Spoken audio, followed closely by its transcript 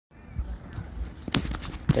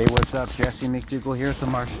Hey, what's up? Jesse McDougall here with the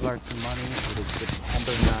Martial Arts and Money. It is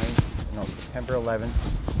September 11th,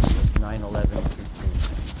 9/11.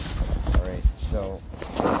 Alright, so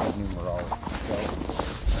numerology.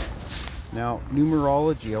 Now,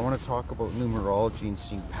 numerology, I want to talk about numerology and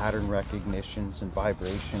seeing pattern recognitions and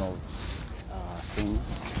vibrational things,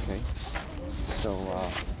 okay? So,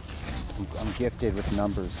 I'm gifted with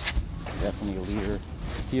numbers. I'm definitely a leader.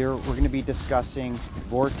 Here we're going to be discussing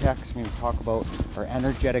vortex. I'm going to talk about our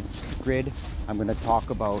energetic grid. I'm going to talk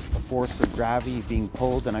about the force of gravity being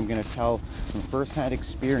pulled, and I'm going to tell from first-hand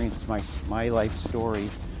experience my life story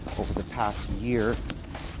over the past year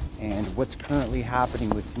and what's currently happening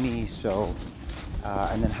with me. So,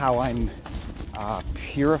 and then how I'm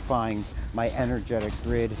purifying my energetic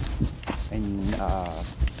grid and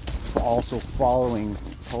also following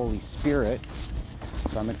Holy Spirit.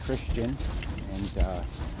 So I'm a Christian, and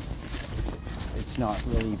it's not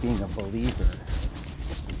really being a believer.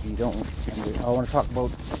 If you don't, I want to talk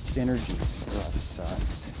about synergies,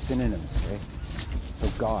 synonyms, okay? So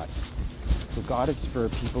God is for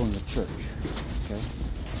people in the church, okay?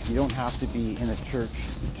 You don't have to be in a church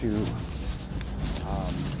to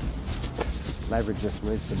leverage this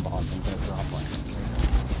wisdom bomb I'm going to drop on you, okay?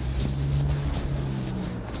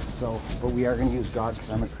 So, but we are going to use God because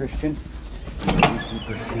I'm a Christian.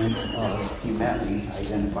 80% of humanity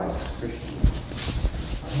identifies as Christian.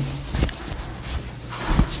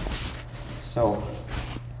 So,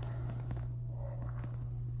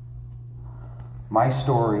 my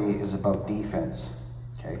story is about defense.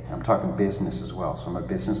 Okay, I'm talking business as well. So I'm a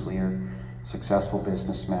business leader, successful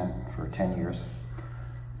businessman for 10 years.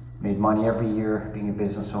 Made money every year being a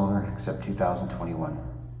business owner except 2021.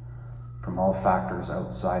 From all factors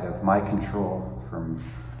outside of my control, from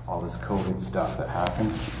all this COVID stuff that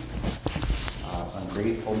happened. I'm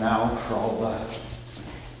grateful now for all the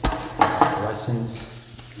lessons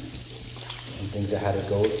and things I had to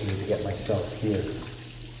go through to get myself here.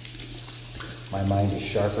 My mind is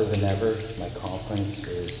sharper than ever. My confidence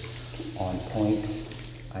is on point.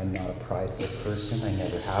 I'm not a prideful person. I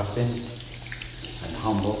never have been. I'm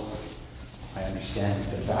humble. I understand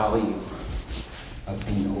the value of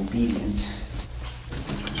being obedient.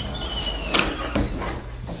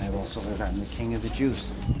 I've also learned I'm the king of the Jews.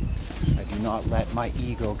 I do not let my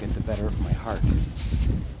ego get the better of my heart.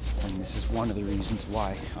 And this is one of the reasons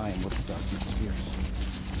why I am with the Dark Spheres.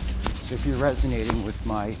 So if you're resonating with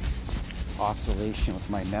my oscillation, with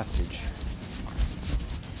my message,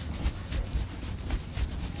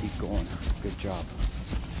 keep going. Good job.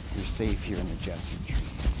 You're safe here in the Jesse tree.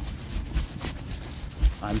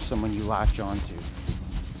 I'm someone you latch onto.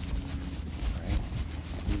 Right?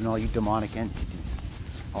 Even all you demonic entities.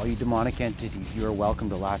 All you demonic entities, you are welcome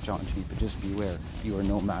to latch onto me, but just beware. You are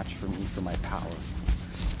no match for me, for my power,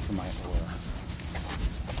 for my aura.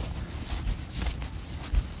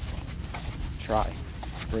 Try.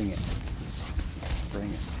 Bring it.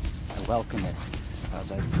 Bring it. I welcome it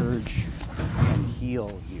as I purge and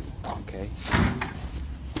heal you, okay?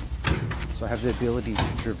 So I have the ability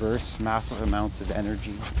to traverse massive amounts of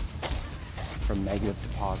energy from negative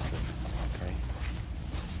to positive, okay?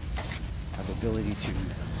 I have the ability to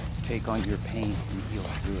take on your pain and heal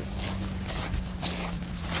through it.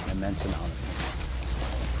 An immense amount of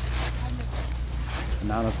pain.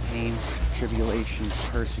 Amount of pain, tribulations,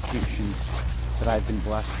 persecutions that I've been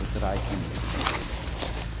blessed with, that I can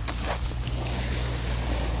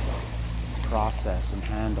process and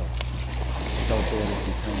handle without barely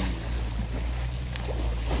becoming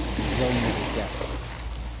willing to death.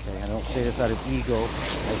 Okay, I don't say this out of ego.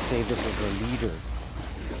 I say this as a leader.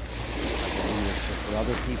 So for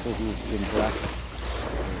other people who've been blessed with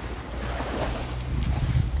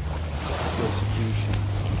persecution,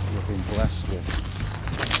 who have been blessed with,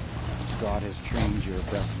 God has trained your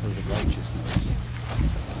breastplate of righteousness.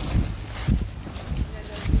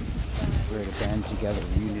 We're to band together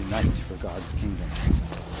and unite for God's kingdom.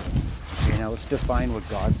 Okay, now let's define what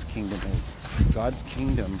God's kingdom is. God's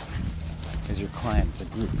kingdom is your clan. It's a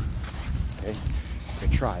group. Okay? It's a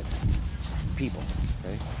tribe. People.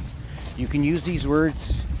 Okay? You can use these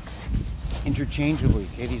words interchangeably.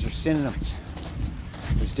 Okay? These are synonyms.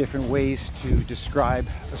 There's different ways to describe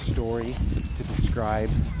a story, to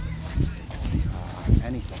describe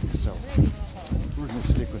anything. So we're going to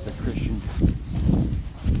stick with the Christian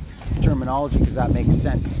terminology because that makes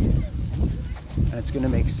sense. And it's going to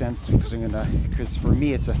make sense because for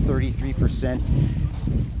me it's a 33%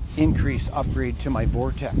 increase upgrade to my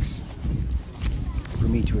vortex for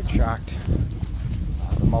me to attract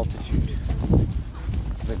the multitude.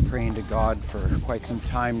 I've been praying to God for quite some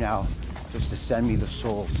time now just to send me the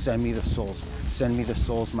souls, send me the souls, send me the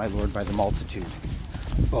souls, my Lord, by the multitude.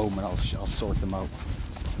 Boom, and I'll sort them out.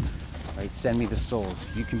 Right? Send me the souls.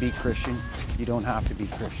 You can be Christian. You don't have to be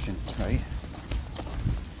Christian, right?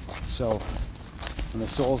 So when the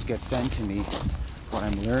souls get sent to me, what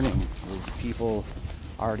I'm learning is people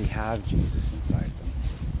already have Jesus inside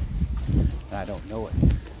them, and I don't know it.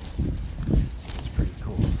 It's pretty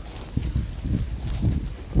cool.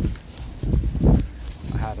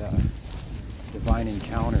 I had a divine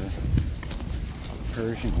encounter of a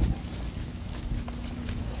Persian woman,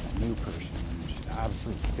 a new Persian. She's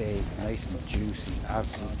absolutely big, nice and juicy,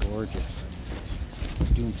 absolutely gorgeous. I was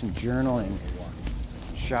doing some journaling,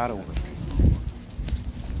 shadow work.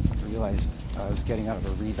 I realized I was getting out of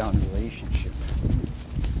a rebound relationship.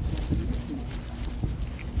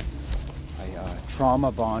 I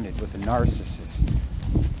trauma bonded with a narcissist.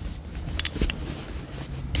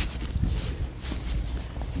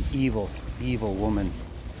 An evil, evil woman.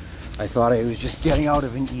 I thought I was just getting out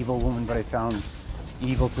of an evil woman, but I found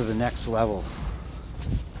evil to the next level.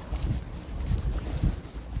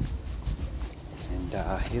 And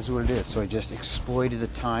here's what it is. So I just exploited the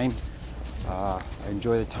time. I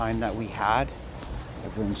enjoy the time that we had.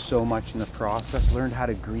 I've learned so much in the process, learned how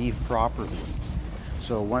to grieve properly.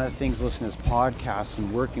 So one of the things, listening to this podcast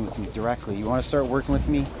and working with me directly, you want to start working with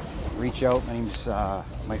me, reach out. My name's,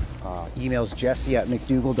 my email's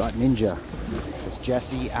jesse@mcdougall.ninja. It's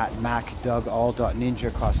jesse@macdougall.ninja.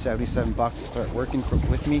 It costs $77 to start working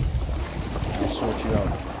with me. And I'll sort you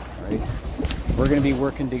out, right? We're going to be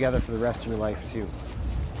working together for the rest of your life too.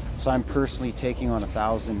 So I'm personally taking on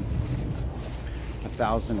 1,000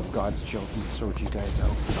 of God's children to sort you guys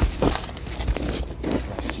out,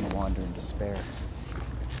 lest you wander in despair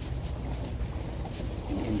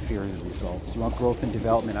and inferior results. You want growth and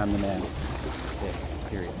development, I'm the man. That's it,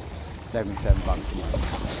 period. $77 a month.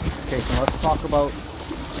 Okay, so let's talk about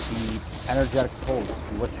the energetic pulse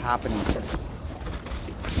and what's happening here.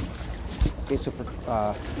 Okay, so for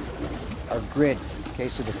our grid, okay,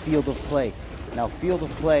 so the field of play. Now, field of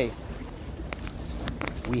play,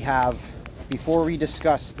 we have, before we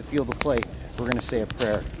discuss the field of play, we're going to say a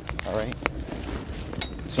prayer, all right?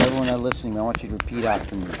 So everyone that's listening, I want you to repeat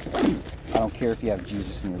after me. I don't care if you have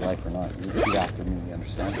Jesus in your life or not. You repeat after me, you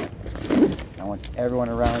understand? I want everyone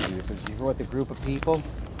around you, if you're with a group of people,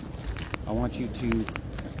 I want you to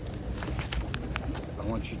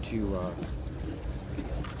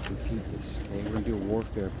repeat this, okay? We're going to do a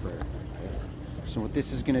warfare prayer, okay? So what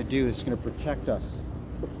this is going to do is it's going to protect us.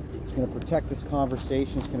 It's going to protect this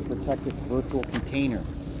conversation. It's going to protect this virtual container.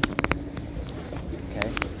 Okay?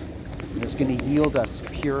 And it's going to yield us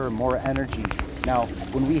pure, more energy. Now,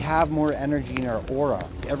 when we have more energy in our aura,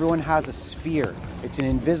 everyone has a sphere. It's an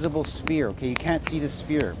invisible sphere. Okay? You can't see the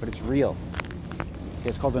sphere, but it's real. Okay?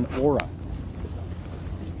 It's called an aura.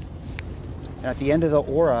 And at the end of the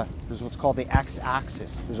aura, there's what's called the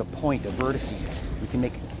x-axis. There's a point, a vertice. We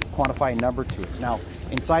can quantify a number to it. Now,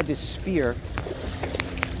 inside this sphere,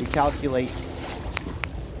 we calculate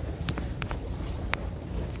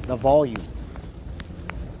the volume.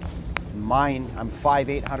 Mine, I'm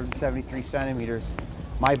 5'8", 173 centimeters.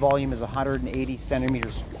 My volume is 180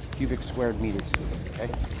 centimeters cubic squared meters. Okay,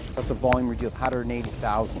 so that's a volume we deal with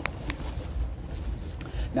 180,000.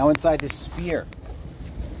 Now, inside this sphere,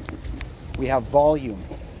 we have volume.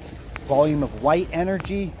 Volume of white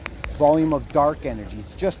energy, volume of dark energy.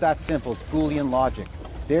 It's just that simple. It's Boolean logic.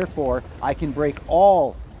 Therefore, I can break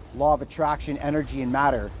all law of attraction, energy, and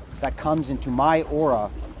matter that comes into my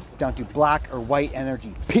aura down to black or white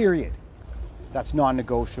energy, period. That's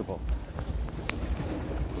non-negotiable.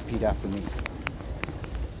 Repeat after me.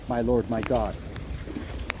 My Lord, my God,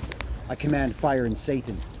 I command fire in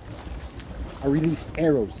Satan. I release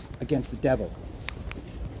arrows against the devil.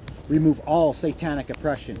 Remove all satanic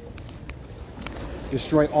oppression.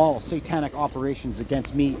 Destroy all satanic operations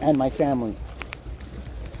against me and my family.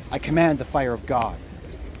 I command the fire of God.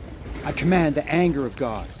 I command the anger of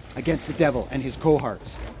God against the devil and his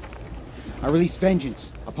cohorts. I release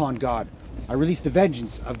vengeance upon God. I release the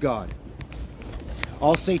vengeance of God.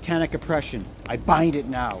 All satanic oppression, I bind it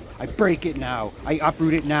now. I break it now. I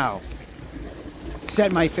uproot it now.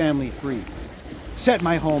 Set my family free. Set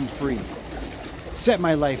my home free. Set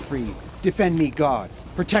my life free. Defend me, God.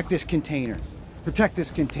 Protect this container. Protect this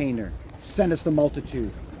container. Send us the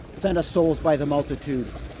multitude. Send us souls by the multitude,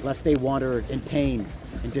 lest they wander in pain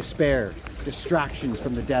and despair, distractions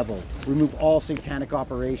from the devil. Remove all satanic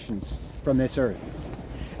operations from this earth.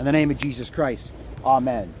 In the name of Jesus Christ,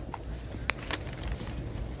 amen.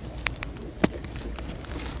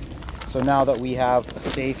 So now that we have a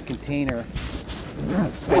safe container,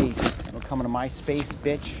 a space, don't come into my space,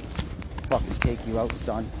 bitch. Fucking take you out,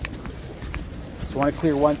 son. So I want to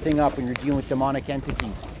clear one thing up when you're dealing with demonic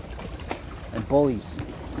entities and bullies.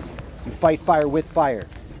 You fight fire with fire.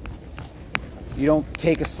 You don't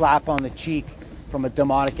take a slap on the cheek from a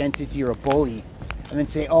demonic entity or a bully and then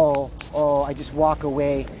say, oh, I just walk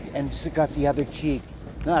away and just got the other cheek.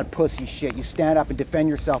 Not a pussy shit. You stand up and defend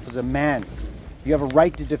yourself as a man. You have a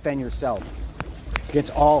right to defend yourself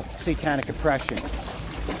against all satanic oppression.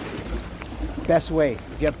 Best way,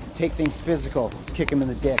 if you have to take things physical, kick him in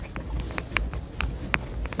the dick.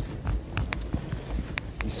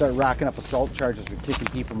 You start racking up assault charges for kicking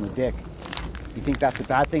people in the dick. You think that's a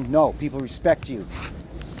bad thing? No, people respect you.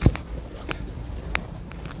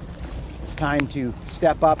 It's time to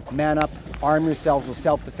step up, man up, arm yourselves with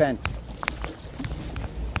self-defense.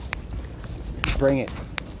 Bring it.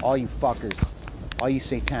 All you fuckers. All you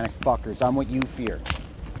satanic fuckers. I'm what you fear.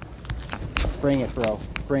 Bring it, bro.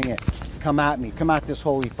 Bring it. Come at me. Come at this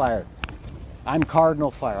holy fire. I'm Cardinal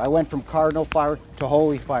Fire. I went from Cardinal Fire to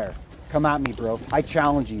Holy Fire. Come at me, bro. I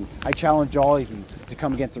challenge you. I challenge all of you to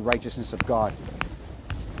come against the righteousness of God.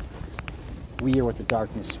 We are what the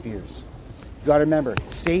darkness fears. You gotta remember,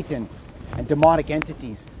 Satan and demonic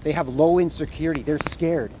entities, they have low insecurity. They're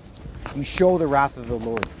scared. You show the wrath of the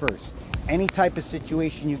Lord first. Any type of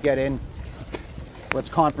situation you get in where it's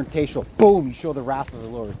confrontational, boom, you show the wrath of the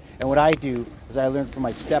Lord. And what I do is I learned from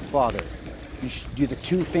my stepfather. You should do the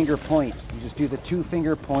 2-finger point. You just do the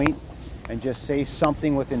 2-finger point and just say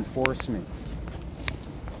something with enforcement.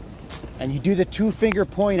 And you do the 2-finger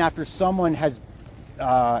point after someone has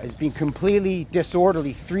been completely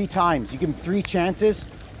disorderly 3 times. You give them 3 chances,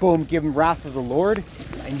 boom, give them wrath of the Lord.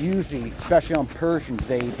 And usually, especially on Persians,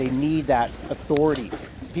 they need that authority.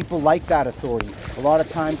 People like that authority. A lot of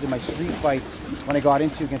times in my street fights, when I got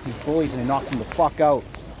into against these bullies and I knocked them the fuck out,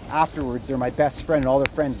 afterwards they're my best friend and all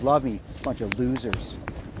their friends love me. Bunch of losers,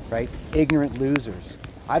 right? Ignorant losers.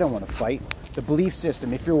 I don't want to fight. The belief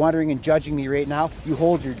system, if you're wondering and judging me right now, you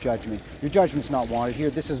hold your judgment. Your judgment's not wanted here.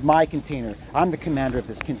 This is my container. I'm the commander of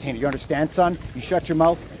this container. You understand, son? You shut your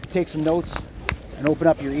mouth, take some notes, and open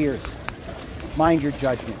up your ears. Mind your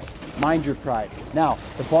judgment. Mind your pride. Now,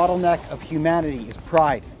 the bottleneck of humanity is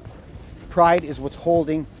pride. Pride is what's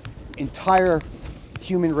holding entire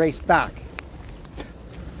human race back.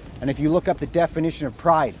 And if you look up the definition of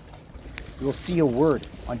pride, you'll see a word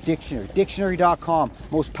on dictionary. Dictionary.com,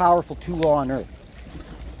 most powerful tool on earth.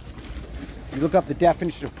 You look up the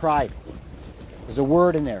definition of pride. There's a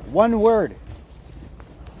word in there. One word.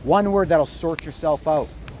 One word that'll sort yourself out.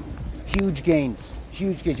 Huge gains.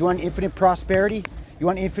 Huge gains. You want infinite prosperity? You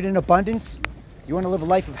want infinite abundance? You want to live a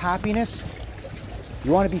life of happiness?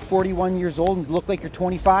 You want to be 41 years old and look like you're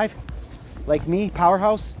 25? Like me,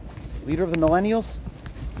 Powerhouse, leader of the millennials?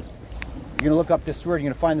 You're going to look up this word. You're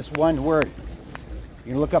going to find this one word. You're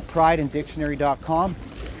going to look up pride in dictionary.com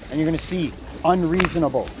and you're going to see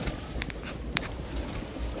unreasonable.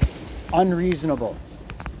 Unreasonable.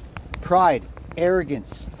 Pride,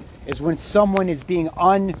 arrogance, is when someone is being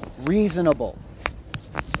unreasonable.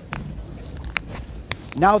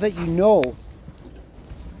 Now that you know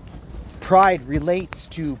pride relates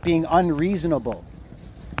to being unreasonable,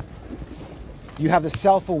 you have the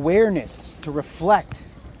self-awareness to reflect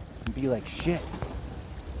and be like, shit,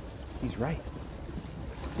 he's right.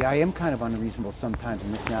 Yeah, I am kind of unreasonable sometimes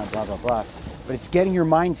and this and that, blah, blah, blah. But it's getting your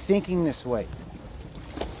mind thinking this way.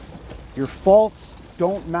 Your faults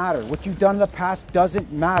don't matter. What you've done in the past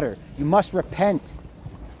doesn't matter. You must repent.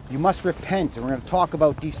 You must repent. And we're going to talk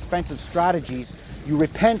about defensive strategies. You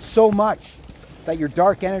repent so much that your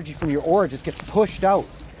dark energy from your aura just gets pushed out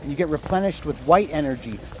and you get replenished with white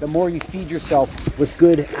energy the more you feed yourself with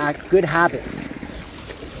good habits,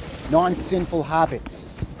 non-sinful habits.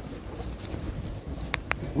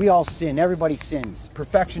 We all sin. Everybody sins.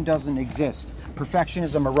 Perfection doesn't exist. Perfection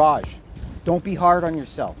is a mirage. Don't be hard on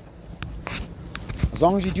yourself. As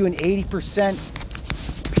long as you do an 80%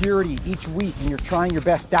 purity each week and you're trying your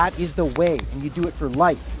best, that is the way. And you do it for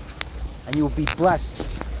life. And you will be blessed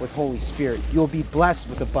with Holy Spirit. You'll be blessed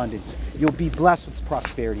with abundance. You'll be blessed with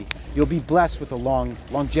prosperity. You'll be blessed with a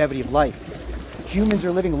longevity of life. Humans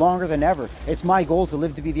are living longer than ever. It's my goal to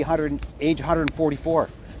live to be the age 144.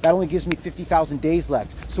 That only gives me 50,000 days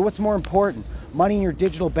left. So what's more important? Money in your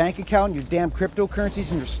digital bank account, your damn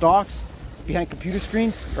cryptocurrencies and your stocks behind computer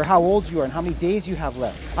screens, or how old you are and how many days you have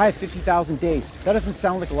left? I have 50,000 days. That doesn't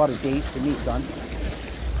sound like a lot of days to me, son.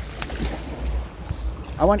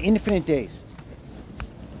 I want infinite days.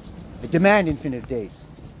 I demand infinite days.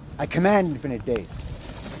 I command infinite days.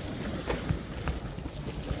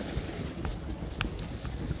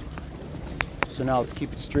 So now let's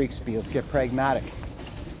keep it streak speed. Let's get pragmatic.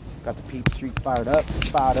 Got the Peep Streak fired up,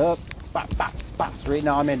 bop, bop, bop. So right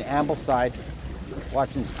now I'm in Ambleside,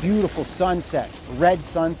 Watching this beautiful sunset, red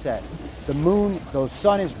sunset. The moon, the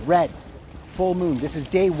sun is red, full moon. This is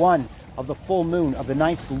day 1 of the full moon of the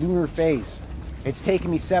 9th lunar phase. It's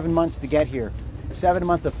taken me 7 months to get here. 7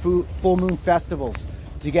 months of full moon festivals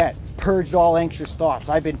to get purged all anxious thoughts.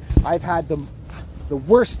 I've had the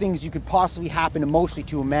worst things you could possibly happen emotionally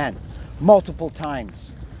to a man multiple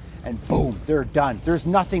times. And boom, they're done. There's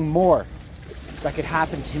nothing more that could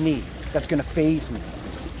happen to me that's gonna faze me.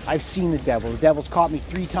 I've seen the devil. The devil's caught me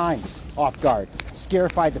 3 times off guard,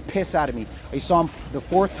 scarified the piss out of me. I saw him the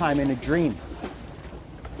 4th time in a dream.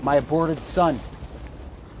 My aborted son,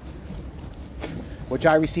 which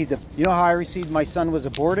I received. You know how I received my son was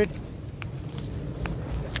aborted?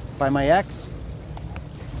 By my ex.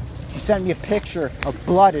 She sent me a picture of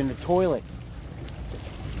blood in the toilet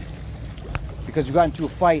because we got into a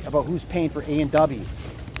fight about who's paying for A&W.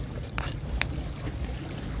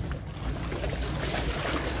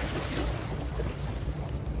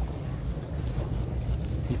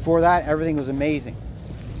 Before that, everything was amazing.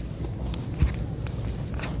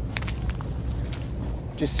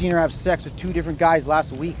 Just seen her have sex with 2 different guys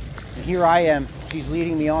last week. And here I am, she's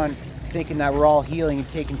leading me on, thinking that we're all healing and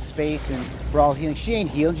taking space and we're all healing. She ain't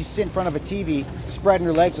healing. She's sitting in front of a TV, spreading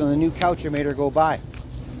her legs on the new couch I made her go by.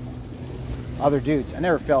 Other dudes. I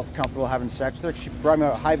never felt comfortable having sex with her. She brought me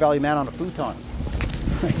a high value man on a futon.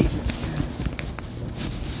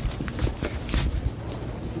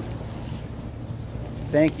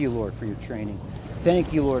 Thank you, Lord, for your training.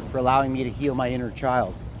 Thank you, Lord, for allowing me to heal my inner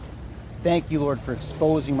child. Thank you, Lord, for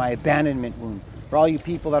exposing my abandonment wound. For all you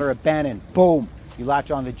people that are abandoned, boom, you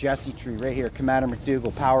latch on the Jesse tree right here, Commander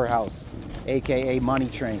McDougall, Powerhouse, aka Money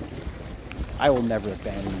Train. I will never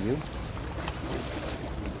abandon you.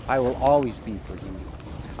 I will always be for you.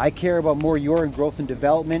 I care about more your growth and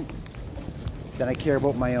development than I care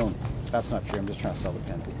about my own. That's not true. I'm just trying to sell the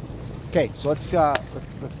pen. Okay, so let's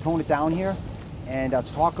tone it down here. And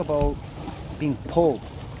let's talk about being pulled,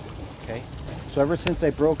 okay? So ever since I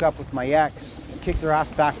broke up with my ex, kicked her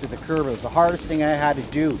ass back to the curb. It was the hardest thing I had to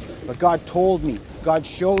do. But God told me, God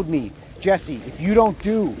showed me, Jesse, if you don't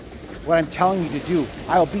do what I'm telling you to do,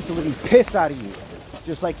 I will beat the living piss out of you.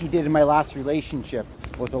 Just like he did in my last relationship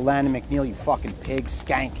with Alana McNeil, you fucking pig,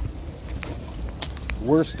 skank.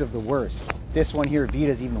 Worst of the worst. This one here,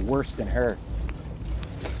 Vita's even worse than her.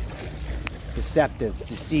 Deceptive,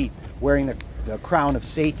 deceit, wearing the crown of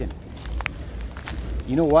Satan.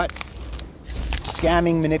 You know what?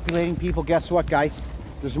 Scamming, manipulating people, guess what, guys?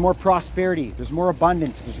 There's more prosperity, there's more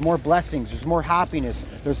abundance, there's more blessings, there's more happiness,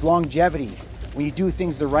 there's longevity. When you do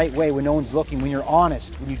things the right way, when no one's looking, when you're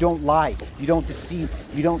honest, when you don't lie, you don't deceive,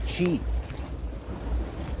 you don't cheat.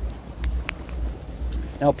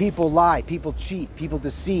 Now, people lie, people cheat, people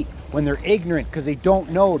deceit when they're ignorant because they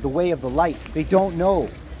don't know the way of the light. They don't know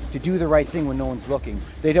to do the right thing when no one's looking.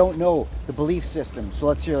 They don't know the belief system. So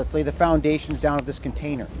let's lay the foundations down of this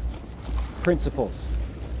container. Principles.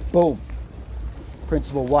 Boom.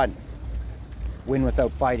 Principle 1, win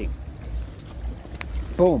without fighting.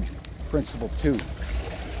 Boom. Principle 2,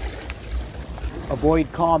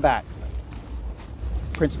 avoid combat.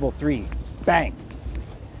 Principle 3, bang,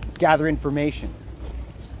 gather information.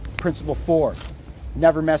 Principle 4,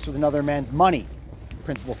 never mess with another man's money.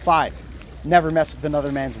 Principle 5, never mess with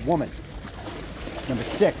another man's woman. Number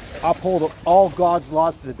 6, uphold all God's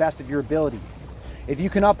laws to the best of your ability. If you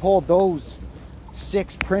can uphold those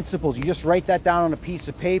 6 principles, you just write that down on a piece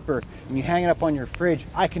of paper and you hang it up on your fridge,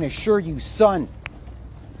 I can assure you, son,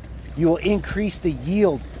 you will increase the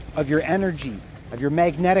yield of your energy, of your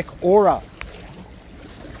magnetic aura.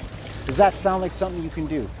 Does that sound like something you can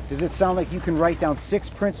do? Does it sound like you can write down 6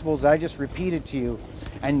 principles that I just repeated to you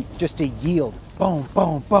and just to yield? Boom,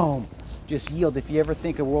 boom, boom. Just yield. If you ever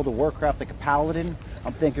think of World of Warcraft like a paladin,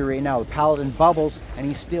 I'm thinking right now, the paladin bubbles and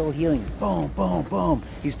he's still healing. He's boom, boom, boom.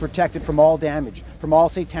 He's protected from all damage, from all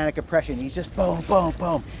satanic oppression. He's just boom, boom,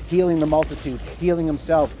 boom. Healing the multitude, healing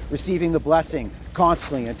himself, receiving the blessing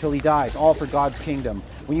constantly until he dies, all for God's kingdom.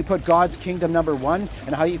 When you put God's kingdom number 1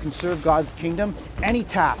 and how you can serve God's kingdom, any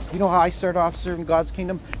task. You know how I started off serving God's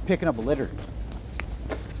kingdom? Picking up litter.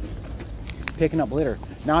 Picking up litter.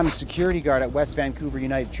 Now I'm a security guard at West Vancouver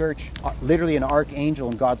United Church, literally an archangel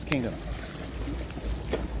in God's kingdom.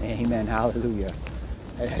 Amen, hallelujah.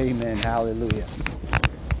 Amen, hallelujah.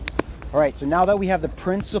 All right, so now that we have the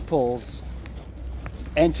principles,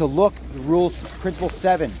 and to look, the rules, principle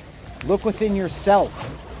 7, look within yourself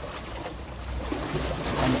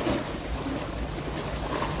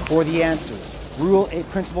for the answers. Rule 8,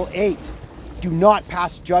 principle 8, do not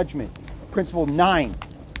pass judgment. Principle 9,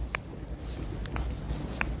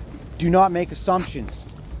 do not make assumptions.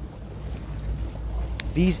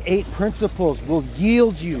 These 8 principles will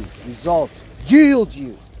yield you results. Yield you.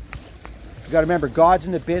 You got to remember, God's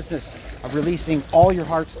in the business of releasing all your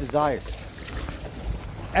heart's desires.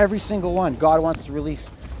 Every single one. God wants to release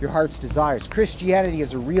your heart's desires. Christianity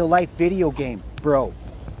is a real life video game, bro.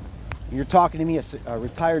 You're talking to me, a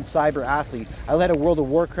retired cyber athlete. I led a World of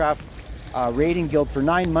Warcraft raiding guild for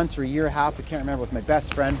 9 months or a year and a half. I can't remember, with my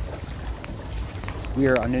best friend. We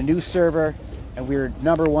were on a new server and we were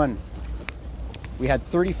 #1. We had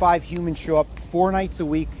 35 humans show up 4 nights a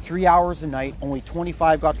week, 3 hours a night. Only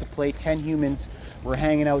 25 got to play. 10 humans were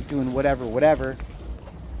hanging out doing whatever.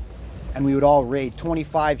 And we would all raid.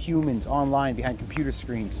 25 humans online behind computer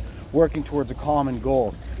screens, working towards a common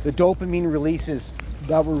goal. The dopamine releases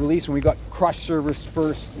that were released when we got crushed servers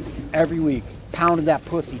first every week, pounding that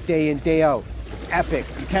pussy day in, day out. It's epic.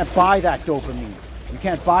 You can't buy that dopamine. You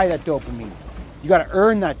can't buy that dopamine. You got to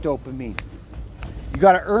earn that dopamine. You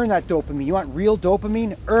got to earn that dopamine. You want real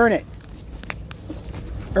dopamine? Earn it.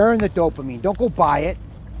 Earn the dopamine. Don't go buy it.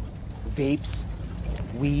 Vapes,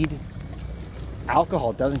 weed,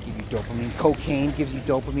 alcohol doesn't give you dopamine. Cocaine gives you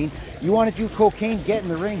dopamine. You want to do cocaine? Get in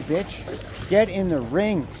the ring, bitch. Get in the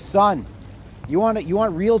ring, son. You want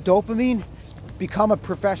real dopamine? Become a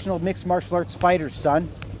professional mixed martial arts fighter, son.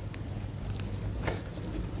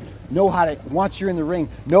 Know how to, once you're in the ring,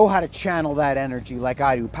 know how to channel that energy like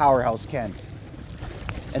I do, Powerhouse Ken.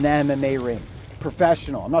 In the MMA ring.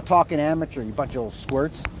 Professional. I'm not talking amateur, you bunch of old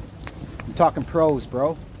squirts. I'm talking pros,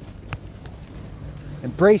 bro.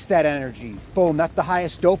 Embrace that energy. Boom, that's the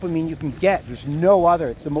highest dopamine you can get. There's no other.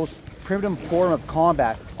 It's the most primitive form of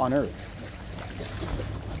combat on earth.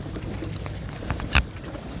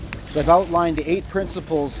 So I've outlined the 8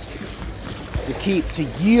 principles to keep, to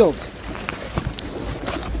yield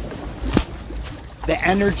the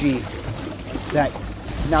energy that,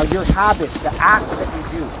 now your habits, the acts that you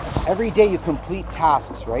do. Every day you complete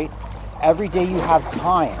tasks, right? Every day you have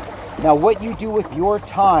time. Now what you do with your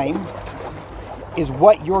time is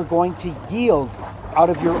what you're going to yield out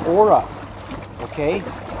of your aura, okay?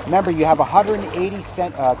 Remember, you have 180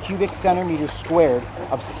 cubic centimeters squared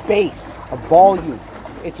of space, of volume.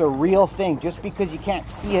 It's a real thing. Just because you can't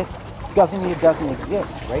see it doesn't mean it doesn't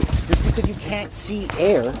exist, right? Just because you can't see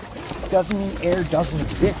air doesn't mean air doesn't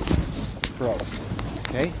exist, bro.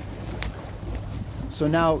 Okay? So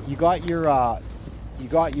now you got your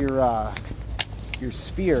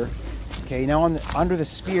sphere. Okay, now under the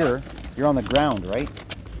sphere, you're on the ground, right?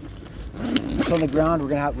 So on the ground,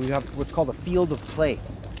 we have what's called a field of play.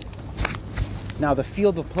 Now the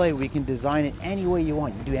field of play, we can design it any way you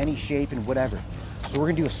want. You can do any shape and whatever. So we're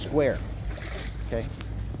gonna do a square. Okay,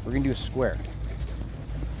 we're gonna do a square.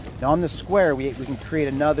 Now on the square, we can create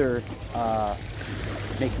another,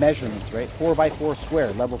 make measurements, right? 4x4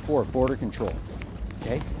 square, level 4, border control.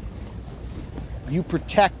 Okay, you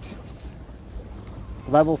protect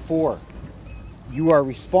level 4. You are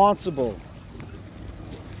responsible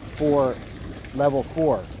for level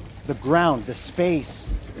 4, the ground, the space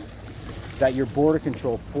that your border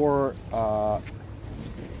control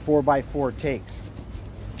 4x4 takes.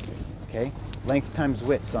 Okay, length times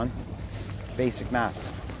width, son. Basic math.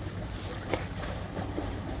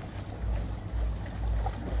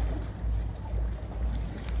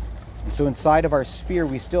 And so inside of our sphere,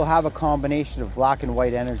 we still have a combination of black and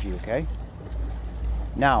white energy, okay?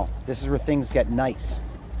 Now, this is where things get nice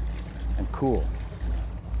and cool.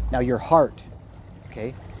 Now, your heart,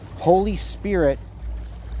 okay? Holy Spirit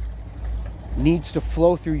needs to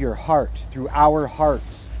flow through your heart, through our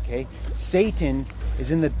hearts, okay? Satan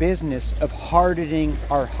is in the business of hardening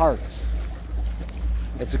our hearts.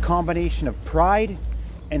 It's a combination of pride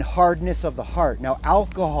and hardness of the heart. Now,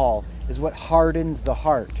 alcohol is what hardens the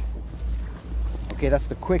heart. Okay, that's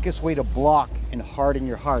the quickest way to block and harden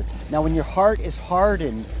your heart. Now, when your heart is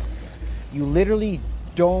hardened, you literally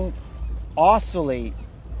don't oscillate.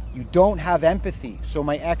 You don't have empathy. So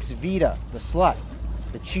my ex Vita, the slut,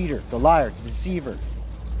 the cheater, the liar, the deceiver,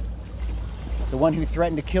 the one who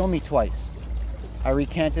threatened to kill me twice. I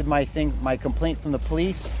recanted my complaint from the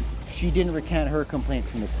police. She didn't recant her complaint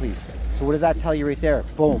from the police. So what does that tell you right there?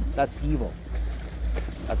 Boom, that's evil.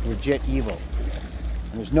 That's legit evil.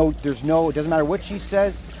 And there's no, it doesn't matter what she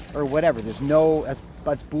says or whatever. There's no,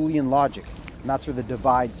 that's Boolean logic. And that's where the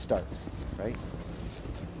divide starts, right?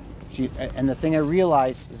 And the thing I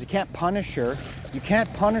realized is you can't punish her. You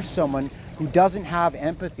can't punish someone who doesn't have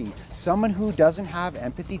empathy. Someone who doesn't have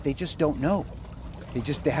empathy, they just don't know.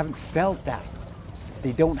 They haven't felt that.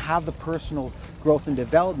 They don't have the personal growth and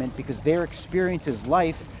development because their experiences,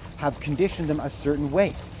 life, have conditioned them a certain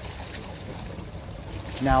way.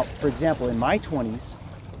 Now, for example, in my 20s,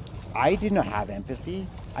 I did not have empathy.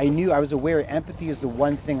 I knew, I was aware empathy is the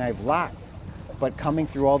one thing I've lacked. But coming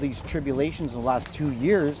through all these tribulations in the last 2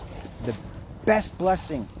 years, the best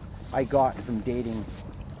blessing I got from dating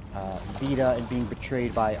Vita and being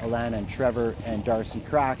betrayed by Alana and Trevor and Darcy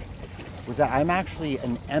Crack was that I'm actually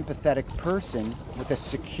an empathetic person with a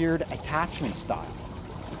secured attachment style.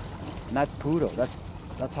 And that's Pudo.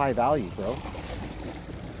 That's high value, bro.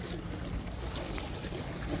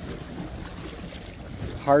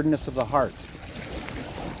 Hardness of the heart.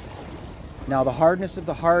 Now, the hardness of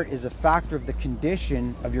the heart is a factor of the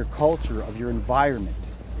condition of your culture, of your environment.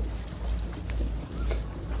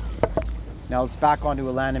 Now let's back onto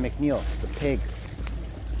Alana McNeil, the pig,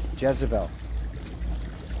 Jezebel,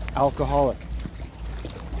 alcoholic,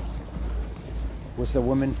 was the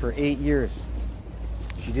woman for 8 years.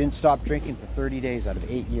 She didn't stop drinking for 30 days out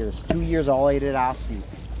of 8 years. 2 years, all I did ask you,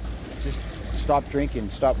 just stop drinking,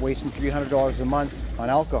 stop wasting $300 a month on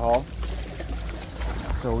alcohol.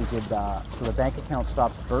 So we did, so the bank account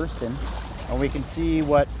stops bursting, and we can see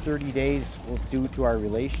what 30 days will do to our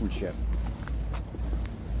relationship.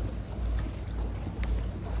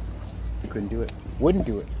 Couldn't do it, wouldn't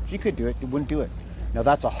do it. She could do it, wouldn't do it. Now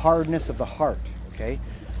that's a hardness of the heart, okay?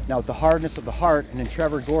 Now the hardness of the heart, and then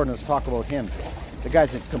Trevor Gordon, let's talk about him. The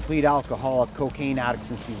guy's a complete alcoholic, cocaine addict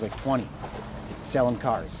since he was like 20, selling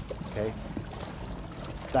cars, okay?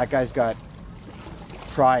 That guy's got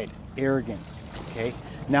pride, arrogance, okay?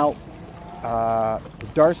 Now,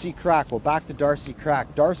 Darcy Crack, well, back to Darcy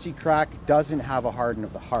Crack. Darcy Crack doesn't have a harden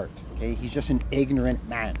of the heart, okay? He's just an ignorant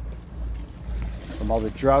man from all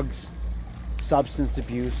the drugs, substance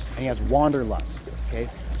abuse, and he has wanderlust, okay?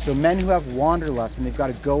 So men who have wanderlust and they've got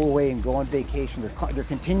to go away and go on vacation, they're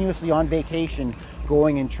continuously on vacation,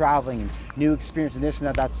 going and traveling and new experience and this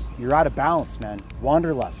and that, you're out of balance, man.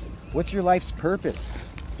 Wanderlust. What's your life's purpose,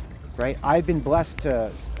 right? I've been blessed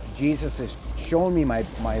to, Jesus has shown me my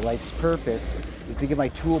life's purpose is to give my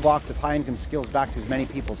toolbox of high income skills back to as many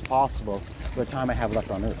people as possible for the time I have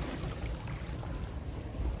left on earth.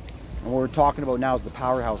 And what we're talking about now is the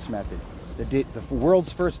Powerhouse Method. The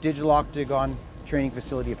world's first digital octagon training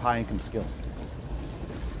facility of high income skills.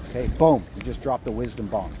 Okay, boom, we just dropped the wisdom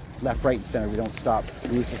bombs. Left, right, and center, we don't stop.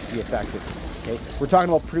 Ruthlessly effective. Okay, we're talking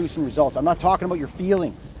about producing results. I'm not talking about your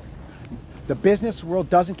feelings. The business world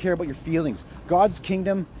doesn't care about your feelings. God's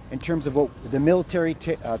kingdom, in terms of what the military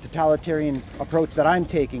totalitarian approach that I'm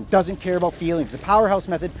taking, doesn't care about feelings. The Powerhouse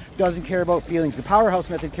Method doesn't care about feelings. The Powerhouse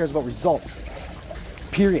Method cares about results.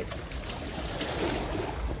 Period.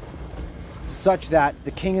 Such that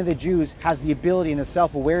the King of the Jews has the ability and the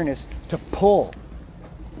self-awareness to pull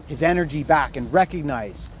his energy back and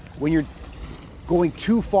recognize when you're going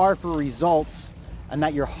too far for results and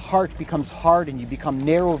that your heart becomes hard and you become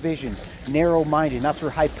narrow vision, narrow minded. And that's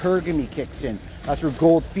where hypergamy kicks in. That's where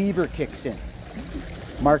gold fever kicks in.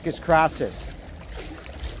 Marcus Crassus,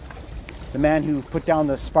 the man who put down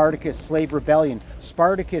the Spartacus slave rebellion.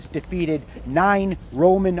 Spartacus defeated 9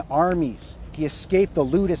 Roman armies. He escaped the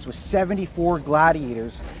ludus with 74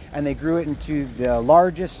 gladiators, and they grew it into the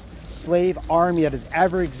largest slave army that has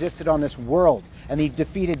ever existed on this world. And he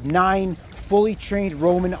defeated 9 fully trained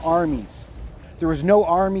Roman armies. There was no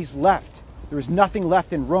armies left. There was nothing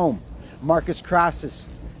left in Rome. Marcus Crassus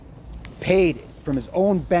paid from his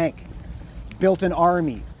own bank, built an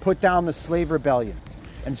army, put down the slave rebellion.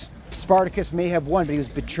 And Spartacus may have won, but he was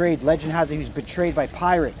betrayed. Legend has it he was betrayed by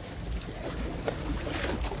pirates.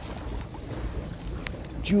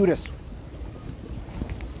 Judas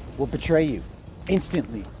will betray you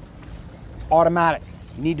instantly. Automatic.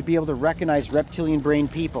 You need to be able to recognize reptilian brain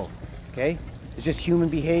people, okay? It's just human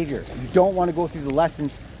behavior. You don't want to go through the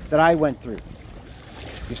lessons that I went through.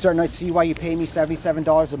 You're starting to see why you pay me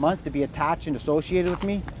 $77 a month to be attached and associated with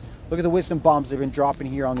me? Look at the wisdom bombs they've been dropping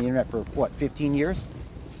here on the internet for, what, 15 years?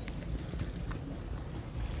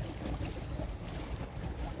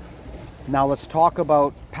 Now let's talk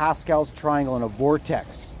about Pascal's triangle and a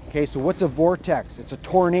vortex. Okay, so what's a vortex? It's a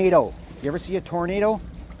tornado. You ever see a tornado?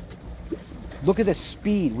 Look at the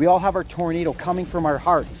speed. We all have our tornado coming from our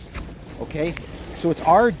hearts. Okay, so it's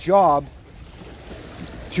our job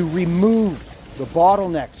to remove the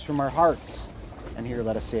bottlenecks from our hearts. And here,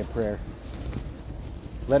 let us say a prayer.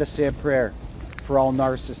 Let us say a prayer for all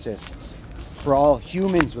narcissists, for all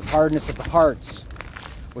humans with hardness of the hearts,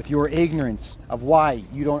 with your ignorance of why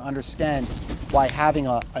you don't understand why having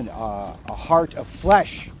a heart of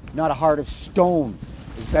flesh, not a heart of stone,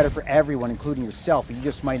 is better for everyone, including yourself. You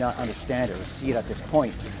just might not understand it or see it at this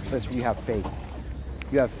point. But that's where you have faith.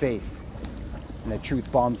 You have faith. And the truth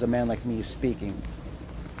bombs a man like me is speaking.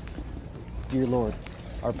 Dear Lord,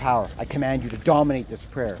 our power, I command you to dominate this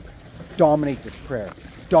prayer. Dominate this prayer.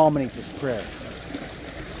 Dominate this prayer.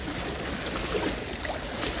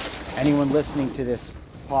 Anyone listening to this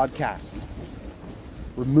podcast,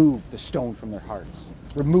 remove the stone from their hearts.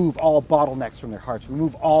 Remove all bottlenecks from their hearts.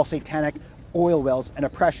 Remove all satanic oil wells and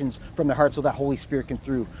oppressions from their hearts so that Holy Spirit can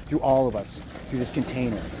through all of us, through this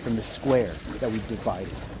container, from this square that we've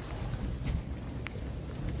divided.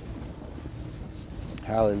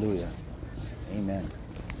 Hallelujah. Amen.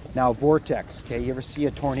 Now, vortex, okay? You ever see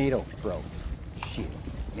a tornado, bro? Shit.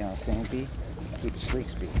 You know what I'm saying, B? Keep the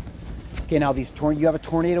streaks, B. Okay, now you have a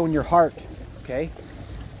tornado in your heart, okay?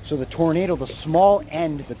 So the tornado, the small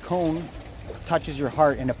end, the cone, touches your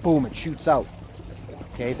heart and boom, it shoots out.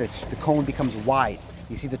 Okay, the cone becomes wide.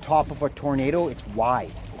 You see the top of a tornado, it's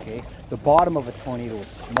wide. Okay, the bottom of a tornado is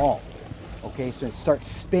small. Okay, so it starts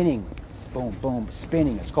spinning, boom, boom,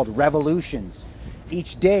 spinning. It's called revolutions.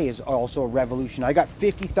 Each day is also a revolution. I got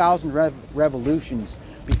 50,000 revolutions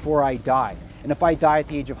before I die. And if I die at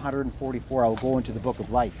the age of 144, I'll go into the book of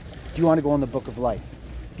life. Do you want to go in the book of life?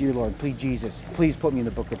 Dear Lord, please, Jesus, please put me in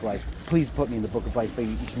the book of life. Please put me in the book of life by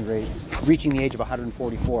reaching the age of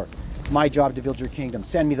 144. It's my job to build your kingdom.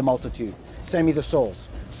 Send me the multitude. Send me the souls.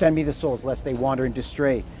 Send me the souls, lest they wander and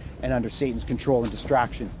stray and under Satan's control and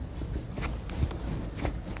distraction.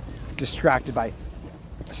 Distracted by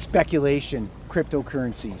speculation,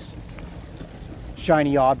 cryptocurrencies,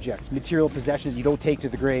 shiny objects, material possessions you don't take to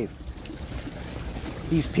the grave.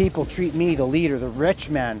 These people treat me, the leader, the rich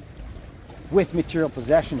man, with material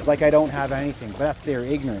possessions like I don't have anything, but that's their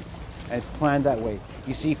ignorance, and it's planned that way.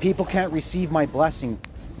 You see, people can't receive my blessing.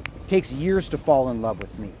 It takes years to fall in love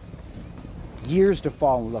with me. Years to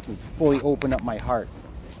fall in love with me, to fully open up my heart.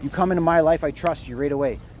 You come into my life, I trust you right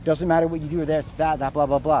away. Doesn't matter what you do, that's that, blah,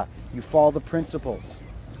 blah, blah. You follow the principles.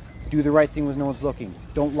 Do the right thing when no one's looking.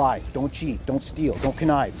 Don't lie, don't cheat, don't steal, don't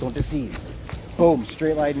connive, don't deceive. Boom,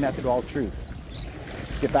 straight line method, all truth.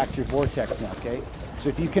 Let's get back to your vortex now, okay? So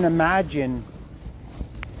if you can imagine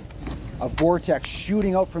a vortex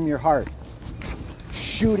shooting out from your heart,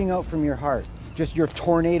 just your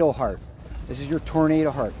tornado heart. This is your tornado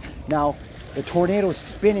heart. Now, the tornado is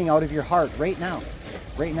spinning out of your heart right now.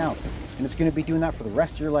 And it's going to be doing that for the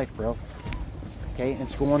rest of your life, bro. Okay, and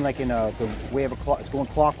it's going like in the way of a clock. It's going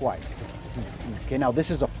clockwise. Okay, now this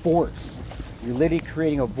is a force. You're literally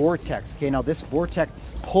creating a vortex. Okay, now this vortex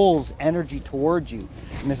pulls energy towards you.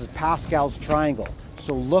 And this is Pascal's triangle.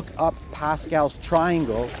 So look up Pascal's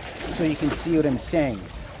triangle so you can see what I'm saying.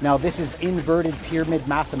 Now this is inverted pyramid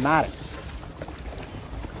mathematics.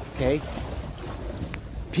 Okay?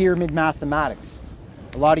 Pyramid mathematics.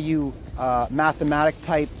 A lot of you mathematic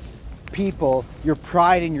type people, your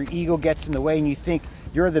pride and your ego gets in the way and you think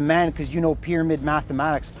you're the man because you know pyramid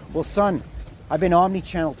mathematics. Well, son, I've been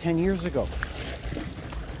omni-channel 10 years ago.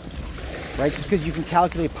 Right? Just because you can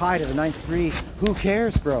calculate pi to the 9th degree, who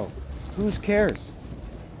cares, bro? Who cares?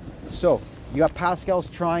 So, you got Pascal's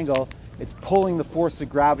triangle. It's pulling the force of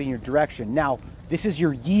gravity in your direction. Now, this is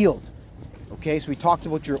your yield. Okay, so we talked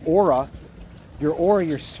about your aura.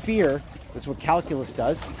 Your sphere, this is what calculus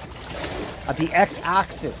does, at the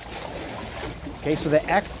x-axis. Okay, so the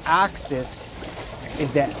x-axis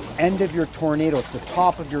is the end of your tornado. It's the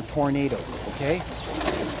top of your tornado, okay?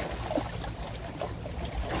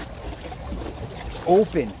 It's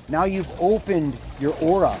open. Now you've opened your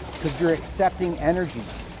aura because you're accepting energy.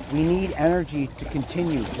 We need energy to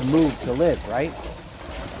continue, to move, to live, right?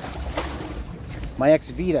 My ex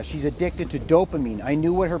Vita, she's addicted to dopamine. I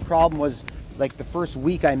knew what her problem was like the first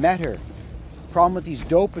week I met her. Problem with these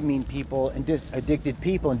dopamine people and addicted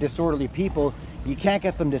people and disorderly people, you can't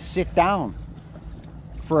get them to sit down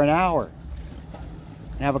for an hour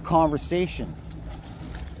and have a conversation.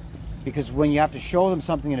 Because when you have to show them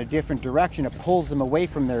something in a different direction, it pulls them away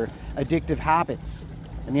from their addictive habits.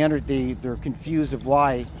 And they're confused of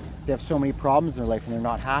why they have so many problems in their life and they're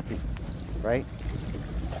not happy, right?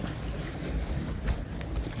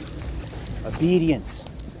 Obedience.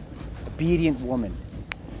 Obedient woman.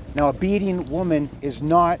 Now, obedient woman is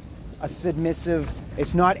not a submissive,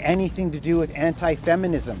 it's not anything to do with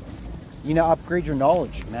anti-feminism. You know, upgrade your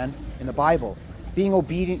knowledge, man, in the Bible. Being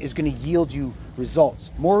obedient is going to yield you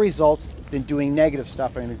results. More results than doing negative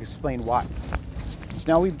stuff, and I'm going to explain why.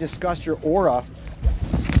 So now we've discussed your aura.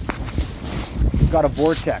 It's got a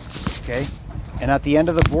vortex, okay? And at the end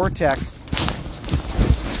of the vortex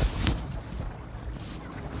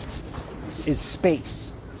is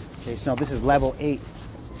space. Okay, so now this is level 8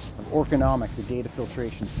 of Orconomic, the data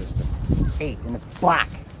filtration system. 8, and it's black.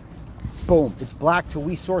 Boom, it's black till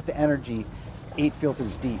we sort the energy 8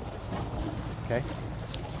 filters deep. Okay?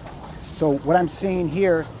 So what I'm saying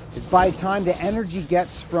here is by the time the energy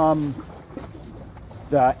gets from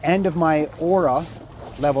the end of my aura,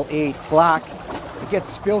 level 8, black, it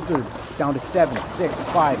gets filtered down to 7, 6,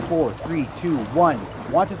 5, 4, 3, 2,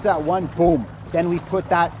 1. Once it's at 1, boom. Then we put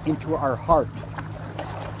that into our heart.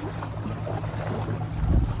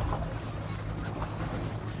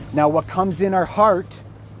 Now what comes in our heart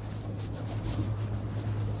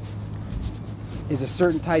is a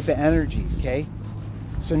certain type of energy, okay?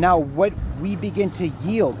 So now what we begin to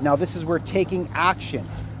yield, now this is where taking action.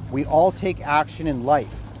 We all take action in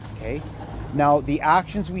life, okay? Now the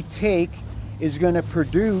actions we take is gonna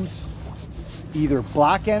produce either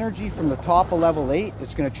black energy from the top of level 8,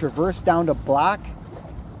 it's gonna traverse down to black.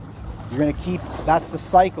 You're gonna keep, that's the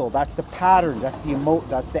cycle, that's the pattern, that's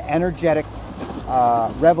the energetic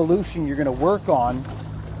revolution you're gonna work on.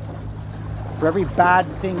 For every bad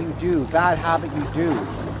thing you do, bad habit you do,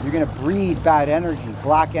 you're gonna breed bad energy,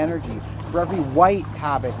 black energy. For every white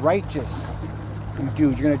habit, righteous you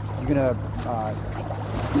do, you're gonna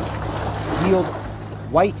yield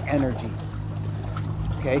white energy.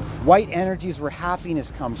 Okay, white energy is where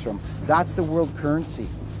happiness comes from. That's the world currency.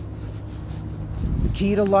 The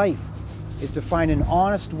key to life is to find an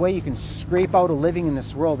honest way you can scrape out a living in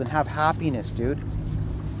this world and have happiness, dude.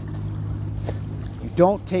 You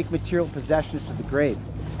don't take material possessions to the grave.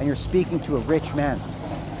 And you're speaking to a rich man.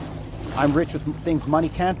 I'm rich with things money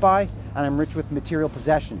can't buy, and I'm rich with material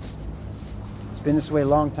possessions. It's been this way a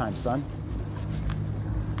long time, son.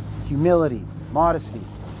 Humility, modesty.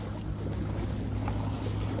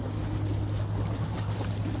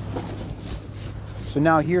 So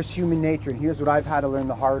now here's human nature, and here's what I've had to learn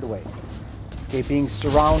the hard way. Okay, being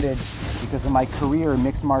surrounded, because of my career in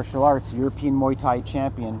mixed martial arts, European Muay Thai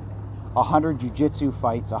champion, 100 jiu-jitsu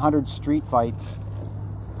fights, 100 street fights,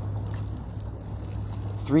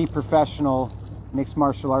 3 professional mixed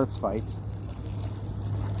martial arts fights.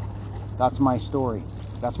 That's my story.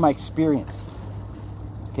 That's my experience.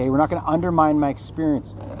 Okay, we're not going to undermine my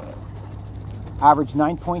experience. Average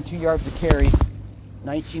 9.2 yards a carry,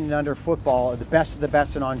 19 and under football, the best of the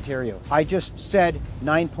best in Ontario. I just said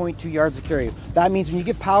 9.2 yards a carry. That means when you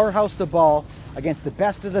get Powerhouse the ball against the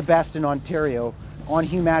best of the best in Ontario, on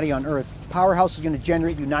humanity on earth, Powerhouse is going to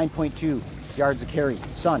generate you 9.2 yards a carry.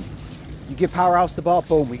 Son, you give Powerhouse the ball,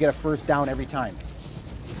 boom, we get a first down every time.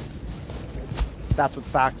 That's what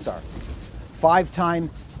facts are. 5-time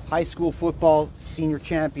high school football senior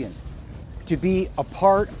champion. To be a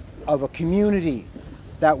part of a community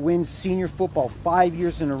that wins senior football 5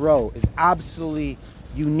 years in a row is absolutely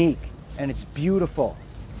unique, and it's beautiful.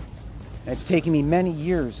 And it's taken me many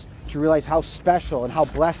years to realize how special and how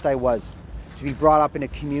blessed I was to be brought up in a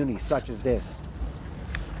community such as this.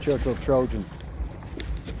 Churchill Trojans.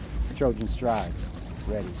 Trojan strides.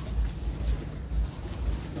 Ready.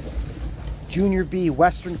 Junior B,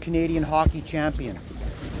 Western Canadian hockey champion.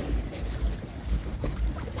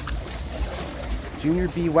 Junior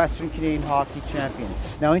B, Western Canadian hockey champion.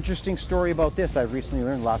 Now, interesting story about this I've recently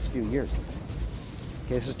learned the last few years.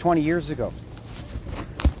 Okay, this is 20 years ago.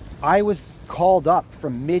 I was called up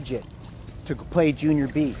from midget to play Junior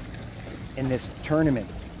B in this tournament,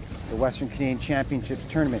 the Western Canadian Championships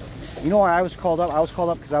tournament. You know why I was called up? I was called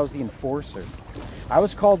up because I was the enforcer. I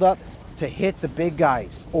was called up to hit the big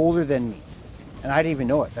guys older than me. And I didn't even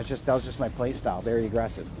know it. That was just my play style, very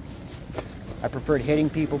aggressive. I preferred hitting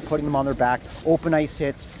people, putting them on their back, open ice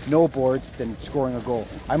hits, no boards, than scoring a goal.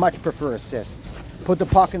 I much prefer assists. Put the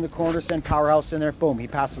puck in the corner, send Powerhouse in there, boom, he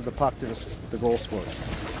passes the puck to the goal scorer.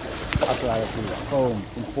 That's what I would do. Boom,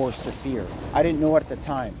 enforce the fear. I didn't know it at the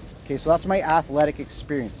time. Okay, so that's my athletic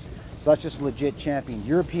experience. So that's just legit champion.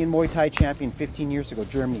 European Muay Thai champion 15 years ago,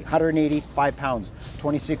 Germany, 185 pounds,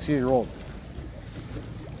 26-year-old.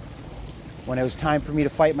 When it was time for me to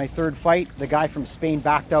fight my third fight, the guy from Spain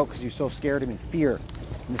backed out because he was so scared of me. Fear.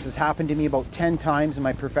 And this has happened to me about 10 times in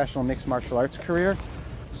my professional mixed martial arts career.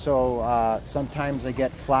 So sometimes I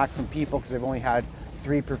get flack from people because I've only had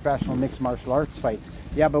 3 professional mixed martial arts fights.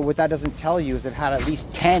 Yeah, but what that doesn't tell you is I've had at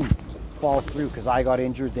least 10 fall through because I got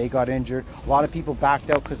injured, they got injured. A lot of people backed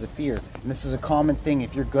out because of fear. And this is a common thing.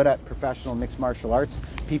 If you're good at professional mixed martial arts,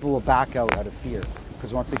 people will back out of fear.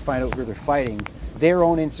 Because once they find out who they're fighting, their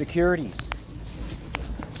own insecurities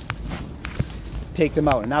take them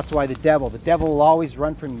out. And that's why the devil will always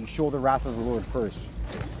run from you. Show the wrath of the Lord first.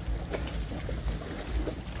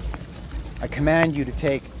 I command you to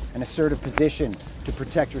take an assertive position to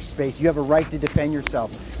protect your space. You have a right to defend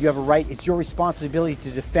yourself. You have a right. It's your responsibility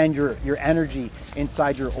to defend your energy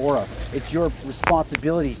inside your aura. It's your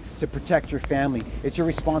responsibility to protect your family. It's your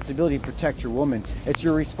responsibility to protect your woman. It's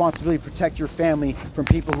your responsibility to protect your family from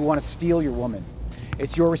people who want to steal your woman.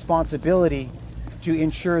 It's your responsibility to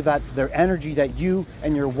ensure that the energy that you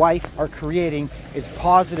and your wife are creating is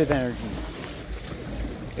positive energy.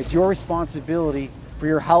 It's your responsibility for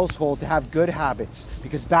your household to have good habits,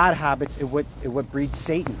 because bad habits is what breeds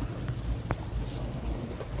Satan.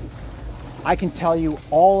 I can tell you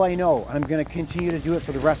all I know, and I'm going to continue to do it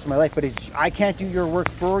for the rest of my life, but I can't do your work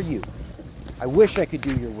for you. I wish I could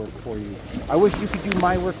do your work for you. I wish you could do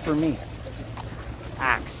my work for me.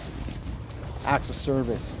 Acts of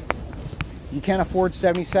service. You can't afford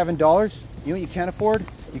 $77? You know what you can't afford?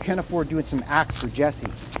 You can't afford doing some acts for Jesse,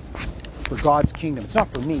 for God's kingdom. It's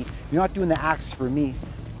not for me. You're not doing the acts for me.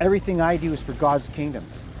 Everything I do is for God's kingdom.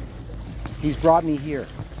 He's brought me here.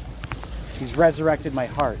 He's resurrected my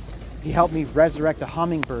heart. He helped me resurrect a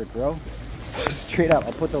hummingbird, bro. Straight up.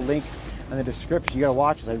 I'll put the link in the description. You gotta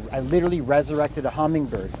watch this. I literally resurrected a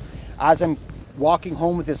hummingbird. As I'm walking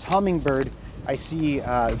home with this hummingbird, I see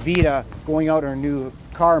Vita going out in her new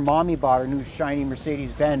car. Mommy bought her new shiny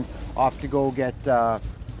Mercedes-Benz, off to go get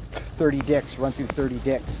 30 dicks, run through 30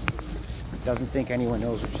 dicks. Doesn't think anyone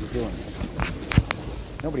knows what she's doing.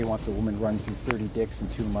 Nobody wants a woman run through 30 dicks in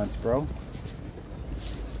 2 months, bro.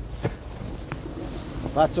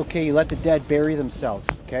 That's okay, you let the dead bury themselves,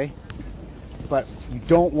 okay? But you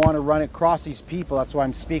don't want to run across these people. That's why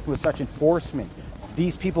I'm speaking with such enforcement.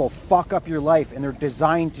 These people fuck up your life, and they're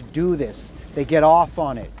designed to do this. They get off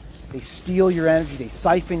on it. They steal your energy. They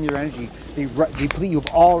siphon your energy. They deplete you of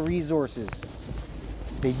all resources.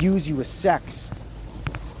 They use you as sex.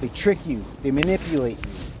 They trick you. They manipulate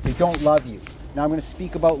you. They don't love you. Now I'm going to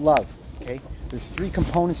speak about love, okay? There's 3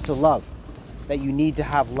 components to love that you need to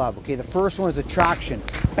have love, okay? The first one is attraction.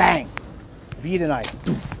 Bang! Vita and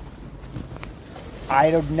I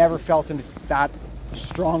have never felt that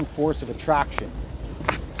strong force of attraction.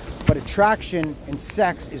 But attraction and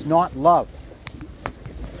sex is not love.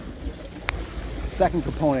 Second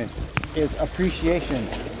component is appreciation.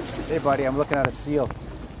 Hey buddy, I'm looking at a seal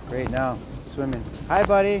right now, swimming. Hi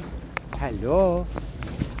buddy. Hello.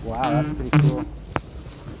 Wow, that's pretty cool.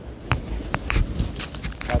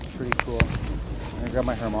 That's pretty cool. I'm gonna grab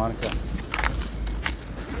my harmonica.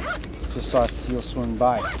 Just saw a seal swim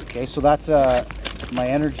by. Okay, so that's my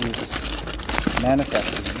energy is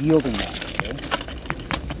manifesting, yielding that. Okay.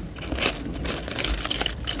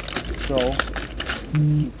 So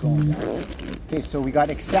keep going, guys. Okay, so we got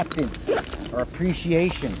acceptance or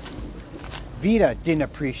appreciation. Vita didn't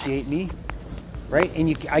appreciate me, right?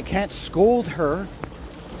 And I can't scold her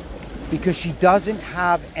because she doesn't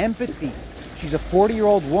have empathy. She's a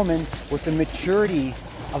 40-year-old woman with the maturity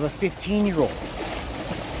of a 15-year-old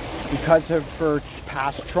because of her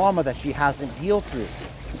past trauma that she hasn't healed through.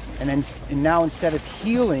 And now instead of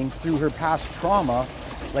healing through her past trauma,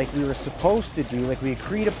 like we were supposed to do, like we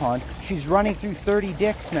agreed upon, she's running through 30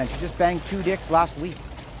 dicks, man. She just banged 2 dicks last week.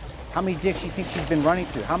 How many dicks do you think she's been running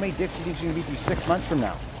through? How many dicks do you think she's gonna be through 6 months from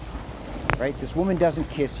now? Right? This woman doesn't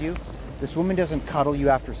kiss you. This woman doesn't cuddle you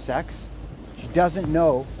after sex. She doesn't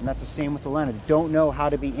know, and that's the same with Alana, don't know how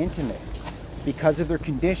to be intimate because of their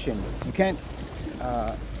condition. You can't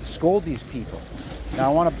scold these people.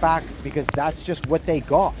 Now I want to back, because that's just what they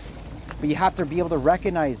got. But you have to be able to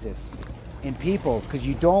recognize this in people, because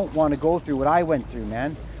you don't want to go through what I went through,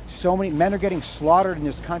 man. So many men are getting slaughtered in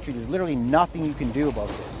this country. There's literally nothing you can do about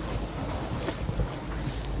this.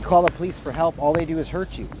 You call the police for help, all they do is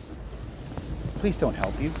hurt you. Police don't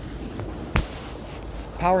help you.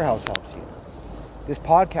 Powerhouse helps you. This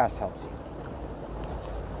podcast helps you.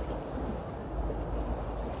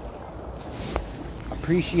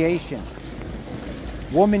 Appreciation.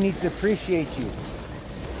 Woman needs to appreciate you.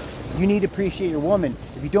 You need to appreciate your woman.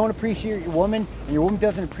 If you don't appreciate your woman and your woman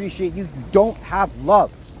doesn't appreciate you, you don't have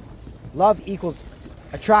love. Love equals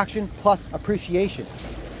attraction plus appreciation.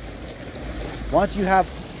 Once you have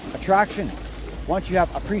attraction, once you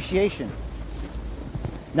have appreciation,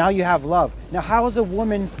 now you have love. Now, how is a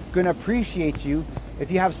woman going to appreciate you if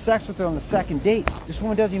you have sex with her on the second date? This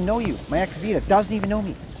woman doesn't even know you. My ex Vita doesn't even know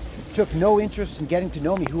me. Took no interest in getting to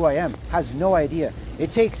know me, who I am. Has no idea.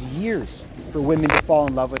 It takes years for women to fall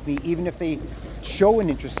in love with me, even if they show an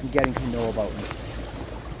interest in getting to know about me.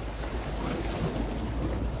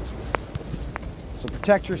 So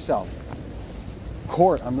protect yourself.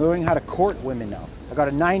 Court. I'm learning how to court women now. I got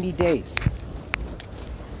a 90 days.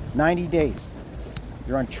 90 days.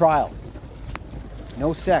 You're on trial.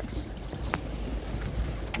 No sex.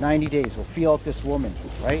 90 days. We'll feel out this woman,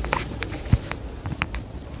 right?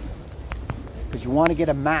 Because you want to get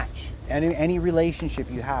a match. Any relationship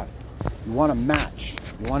you have, you want to match.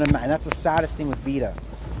 You want to match. And that's the saddest thing with Vita.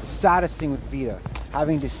 The saddest thing with Vita.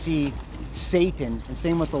 Having to see Satan, and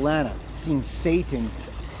same with Alana, seeing Satan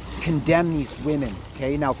condemn these women.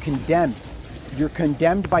 Okay? Now condemned. You're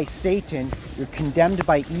condemned by Satan. You're condemned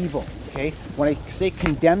by evil. Okay? When I say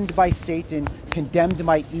condemned by Satan, condemned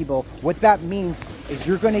by evil, what that means is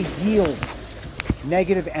you're going to yield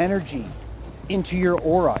negative energy into your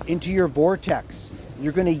aura, into your vortex.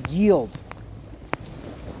 You're going to yield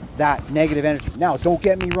that negative energy. Now, don't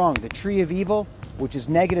get me wrong. The tree of evil, which is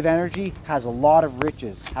negative energy, has a lot of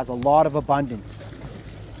riches, has a lot of abundance.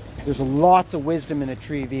 There's lots of wisdom in the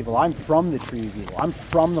tree of evil. I'm from the tree of evil. I'm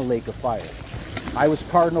from the lake of fire. I was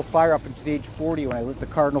cardinal fire up until the age 40 when I lit the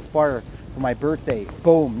cardinal fire for my birthday.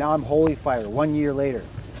 Boom, now I'm holy fire 1 year later.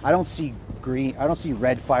 I don't see green, I don't see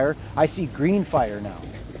red fire. I see green fire now.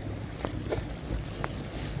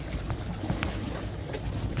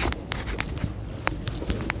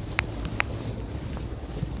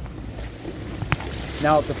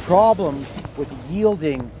 Now, the problem with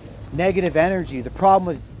yielding negative energy, the problem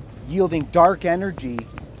with yielding dark energy,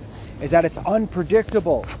 is that it's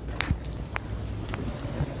unpredictable.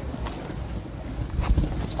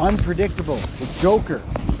 It's unpredictable. The Joker.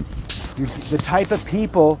 The type of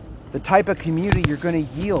people, the type of community you're going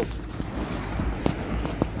to yield.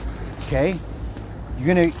 Okay?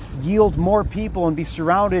 You're going to yield more people and be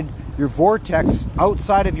surrounded, your vortex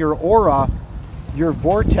outside of your aura. Your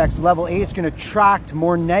vortex level 8 is going to attract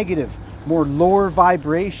more negative, more lower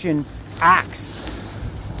vibration acts.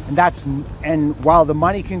 And while the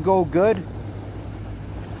money can go good,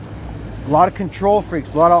 a lot of control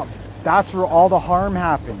freaks, that's where all the harm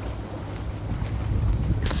happens.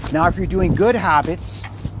 Now, if you're doing good habits,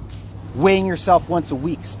 weighing yourself once a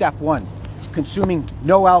week, step 1, consuming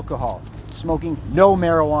no alcohol, smoking no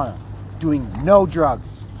marijuana, doing no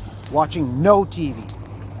drugs, watching no TV,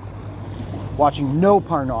 watching no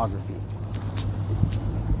pornography.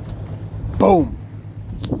 Boom.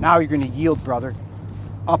 Now you're going to yield, brother.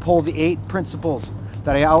 Uphold the 8 principles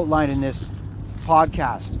that I outlined in this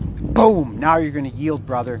podcast. Boom. Now you're going to yield,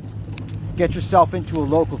 brother. Get yourself into a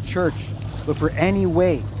local church. Look for any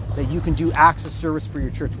way that you can do access service for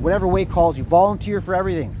your church. Whatever way calls you. Volunteer for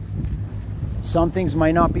everything. Some things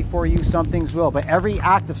might not be for you. Some things will. But every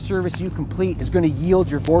act of service you complete is going to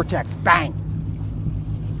yield your vortex. Bang.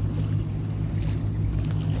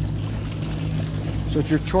 So it's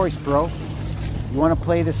your choice, bro. You want to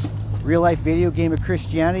play this real-life video game of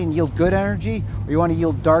Christianity and yield good energy, or you want to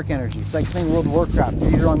yield dark energy? It's like playing World of Warcraft.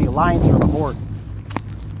 You're either on the Alliance or the Horde.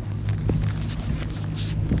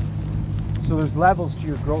 So there's levels to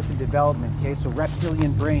your growth and development, okay? So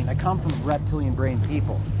reptilian brain. I come from reptilian brain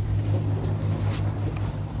people.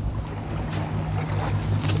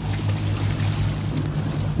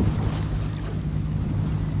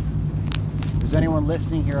 If there's anyone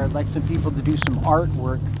listening here, I'd like some people to do some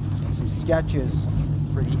artwork and some sketches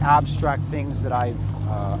for the abstract things that I've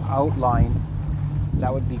outlined.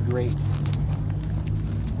 That would be great.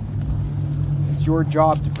 It's your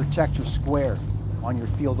job to protect your square on your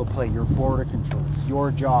field of play, your border control. It's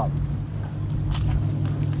your job.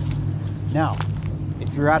 Now,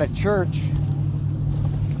 if you're at a church,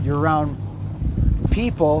 you're around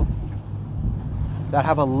people that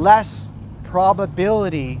have a less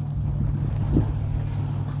probability,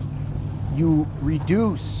 you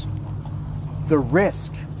reduce the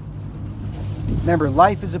risk. Remember,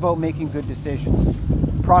 life is about making good decisions.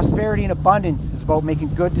 Prosperity and abundance is about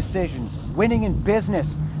making good decisions. Winning in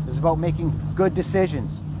business is about making good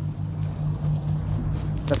decisions.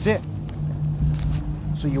 That's it.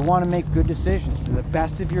 So you want to make good decisions to the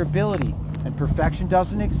best of your ability. And perfection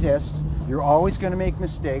doesn't exist. You're always going to make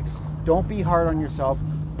mistakes. Don't be hard on yourself,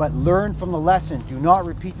 but learn from the lesson. Do not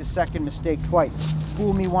repeat the second mistake twice.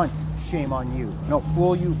 Fool me once, shame on you. No,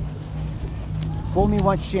 fool me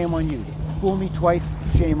once, shame on you. Fool me twice,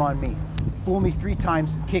 shame on me. Fool me 3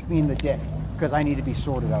 times, kick me in the dick, because I need to be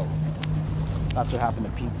sorted out. That's what happened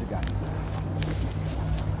to Pizza Guy.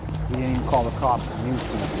 He didn't even call the cops. He knew he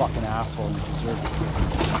was a fucking asshole and he deserved it.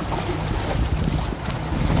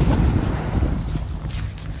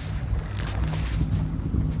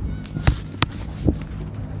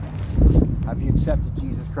 Have you accepted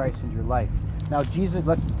Jesus Christ into your life? Now,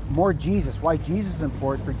 more Jesus. Why Jesus is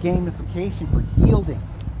important? For gamification, for yielding.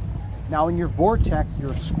 Now, in your vortex,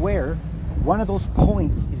 your square, one of those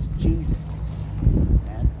points is Jesus.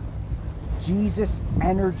 Man. Jesus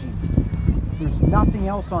energy. There's nothing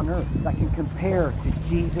else on earth that can compare to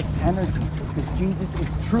Jesus energy, because Jesus is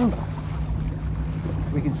truth.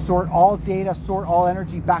 We can sort all data, sort all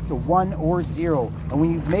energy back to 1 or 0. And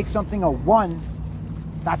when you make something a 1,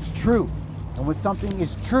 that's true. And when something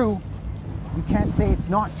is true, you can't say it's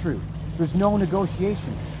not true. There's no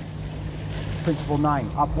negotiation. Principle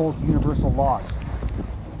 9, uphold universal laws.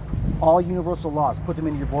 All universal laws, put them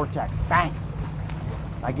into your vortex. Bang!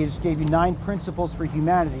 I just gave you 9 principles for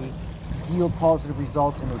humanity to yield positive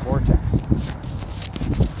results in the vortex.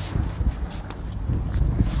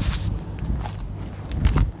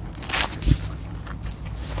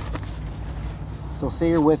 say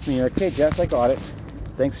you're with me. Okay, Jess, I got it.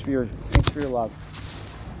 Thanks for your love.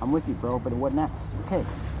 I'm with you, bro, but what next? Okay.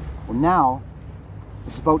 Well, now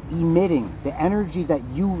it's about emitting the energy that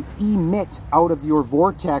you emit out of your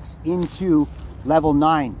vortex into level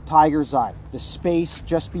 9, Tiger's Eye, the space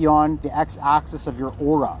just beyond the x-axis of your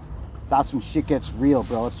aura. That's when shit gets real,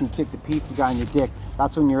 bro. That's when you kick the pizza guy in your dick.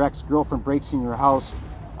 That's when your ex-girlfriend breaks in your house,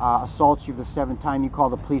 assaults you for the 7th time. You call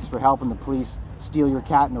the police for help, and the police steal your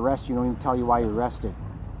cat and arrest you. Don't even tell you why you're arrested,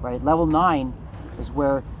 right? Level 9 is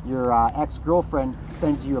where your ex-girlfriend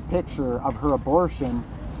sends you a picture of her abortion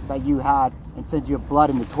that you had and sends you blood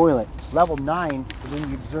in the toilet. Level 9 is when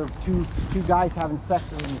you observe two guys having sex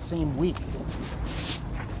in the same week.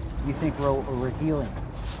 You think we're healing.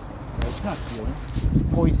 It's not healing.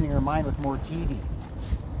 It's poisoning her mind with more TV,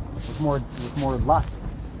 with more lust.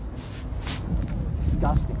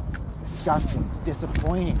 Disgusting. It's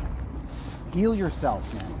disappointing. Heal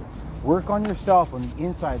yourself, man. Work on yourself on the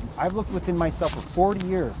inside. I've looked within myself for 40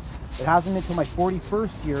 years. It hasn't been until my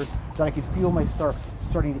 41st year that I could feel myself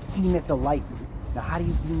starting to emit the light. Now, how do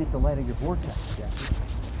you emit the light of your vortex, Jesse?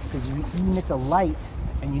 Because you emit the light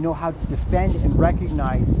and you know how to defend and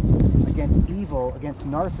recognize against evil, against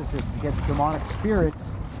narcissists, against demonic spirits.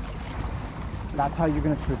 That's how you're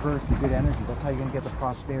going to traverse the good energy. That's how you're going to get the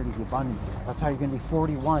prosperity, the abundance. That's how you're going to be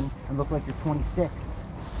 41 and look like you're 26.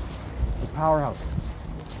 The powerhouse.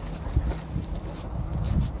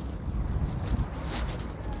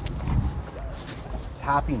 It's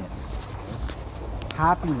happiness.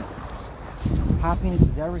 Happiness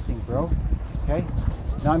is everything, bro. Okay?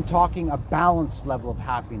 Now I'm talking a balanced level of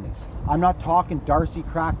happiness. I'm not talking Darcy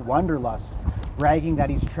Crack Wonderlust, bragging that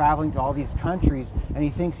he's traveling to all these countries and he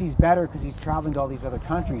thinks he's better because he's traveling to all these other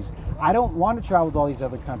countries. I don't want to travel to all these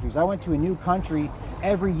other countries. I went to a new country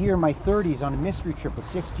every year in my 30s on a mystery trip with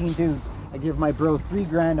 16 dudes. I give my bro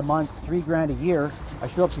 $3,000 a month, $3,000 a year. I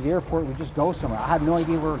show up to the airport, we just go somewhere. I have no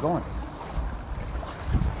idea where we're going.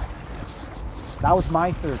 That was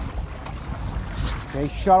my 30s. Okay,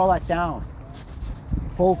 shut all that down.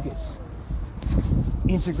 Focus.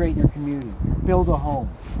 Integrate in your community. Build a home.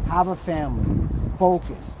 Have a family.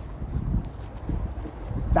 Focus.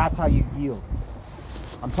 That's how you yield.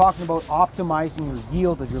 I'm talking about optimizing your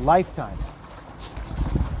yield of your lifetime.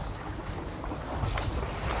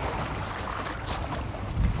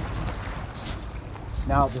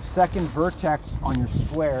 Now, the second vertex on your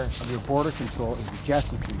square of your border control is the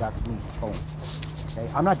Jesse tree. That's me. Boom. Okay?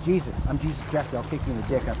 I'm not Jesus. I'm Jesus Jesse. I'll kick you in the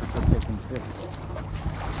dick after I take things physical.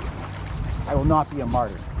 I will not be a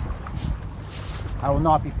martyr. I will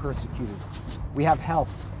not be persecuted. We have help.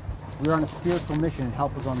 We're on a spiritual mission and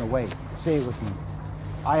help is on the way. Say it with me.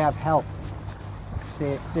 I have help.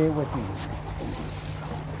 Say it with me.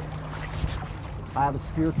 I have a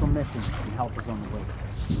spiritual mission and help is on the way.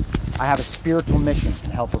 I have a spiritual mission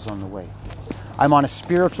and help is on the way. I'm on a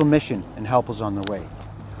spiritual mission and help is on the way.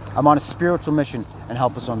 I'm on a spiritual mission and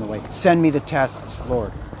help is on the way. Send me the tests,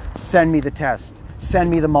 Lord. Send me the test. Send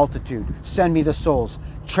me the multitude. Send me the souls.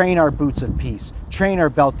 Train our boots of peace. Train our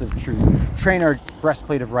belt of truth. Train our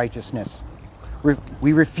breastplate of righteousness.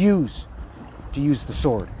 We refuse to use the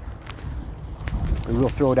sword. We will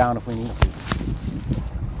throw down if we need to.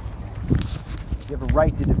 You have a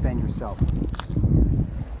right to defend yourself.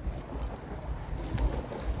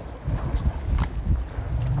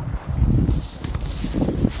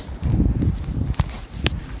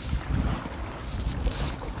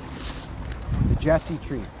 Jesse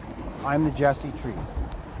tree. I'm the Jesse tree.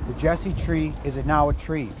 The Jesse tree is now a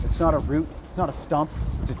tree. It's not a root. It's not a stump.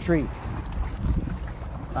 It's a tree.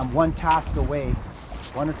 I'm one or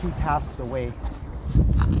two tasks away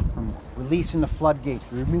from releasing the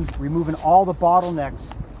floodgates, removing all the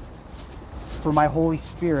bottlenecks for my Holy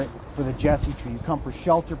Spirit for the Jesse tree. You come for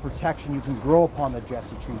shelter, protection. You can grow upon the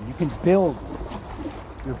Jesse tree. You can build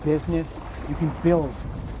your business. You can build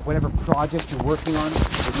whatever project you're working on, or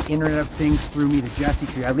the Internet of Things through me, the Jesse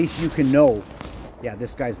tree. At least you can know, yeah,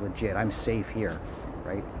 this guy's legit. I'm safe here,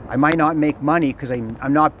 right? I might not make money because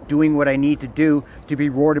I'm not doing what I need to do to be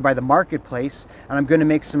rewarded by the marketplace, and I'm going to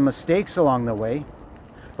make some mistakes along the way,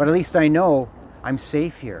 but at least I know I'm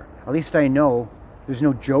safe here. At least I know there's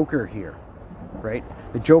no joker here, right?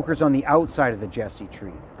 The joker's on the outside of the Jesse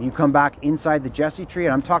tree. You come back inside the Jesse tree,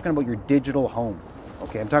 and I'm talking about your digital home,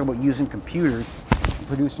 okay? I'm talking about using computers and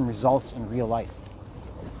producing results in real life.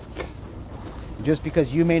 Just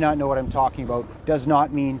because you may not know what I'm talking about does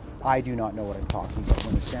not mean I do not know what I'm talking about. You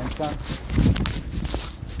understand, son?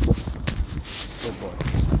 Good boy.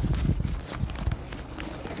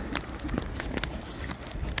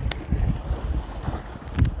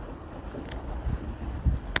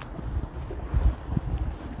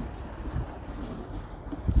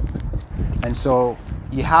 And so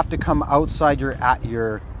you have to come outside you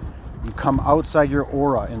come outside your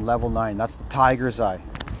aura in level 9. That's the tiger's eye.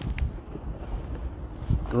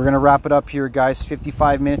 We're going to wrap it up here, guys.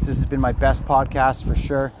 55 minutes. This has been my best podcast for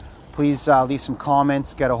sure. Please leave some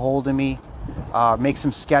comments, get a hold of me, make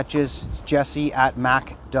some sketches. It's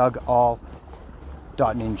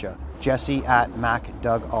jesse@macdougall.ninja.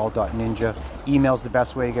 jesse@macdougall.ninja. Email's the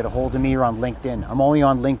best way to get a hold of me, or on LinkedIn. I'm only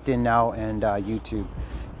on LinkedIn now and YouTube.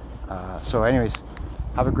 So anyways,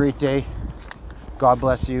 have a great day. God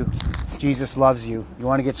bless you. Jesus loves you. You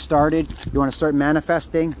want to get started? You want to start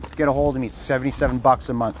manifesting? Get a hold of me. It's $77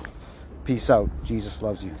 a month. Peace out. Jesus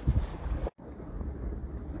loves you.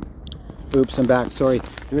 Oops, I'm back. Sorry.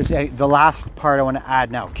 There's the last part I want to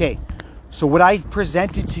add now. Okay. So what I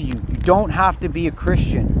presented to you, you don't have to be a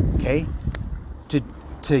Christian, okay, to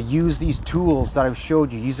use these tools that I've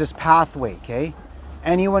showed you. Use this pathway, okay?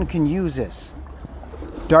 Anyone can use this.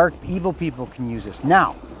 Dark, evil people can use this.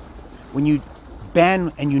 Now, when you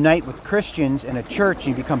band and unite with Christians in a church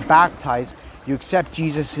and you become baptized, you accept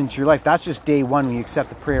Jesus into your life. That's just day one when you accept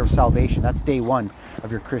the prayer of salvation. That's day one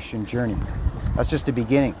of your Christian journey. That's just the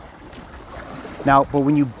beginning. Now, but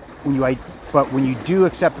when you do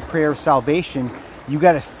accept the prayer of salvation, you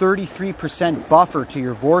got a 33% buffer to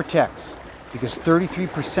your vortex, because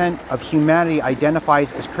 33% of humanity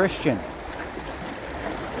identifies as Christian.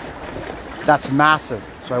 That's massive.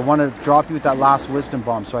 So I want to drop you with that last wisdom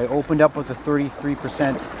bomb. So I opened up with a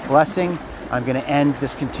 33% blessing. I'm going to end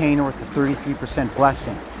this container with a 33%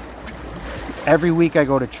 blessing. Every week I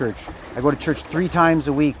go to church. I go to church 3 times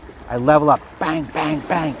a week. I level up. Bang, bang,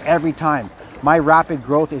 bang. Every time. My rapid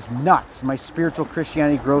growth is nuts. My spiritual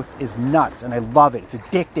Christianity growth is nuts. And I love it. It's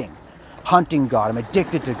addicting. Hunting God. I'm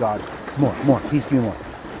addicted to God. More. Please give me more.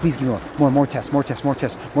 Please give me more tests, more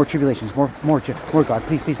tribulations, more God,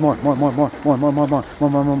 please, more.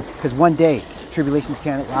 Because one day, tribulations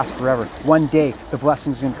can't last forever. One day, the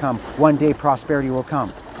blessings are going to come. One day, prosperity will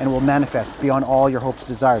come, and it will manifest beyond all your hopes and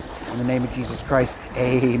desires. In the name of Jesus Christ,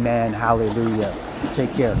 amen, hallelujah.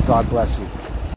 Take care. God bless you.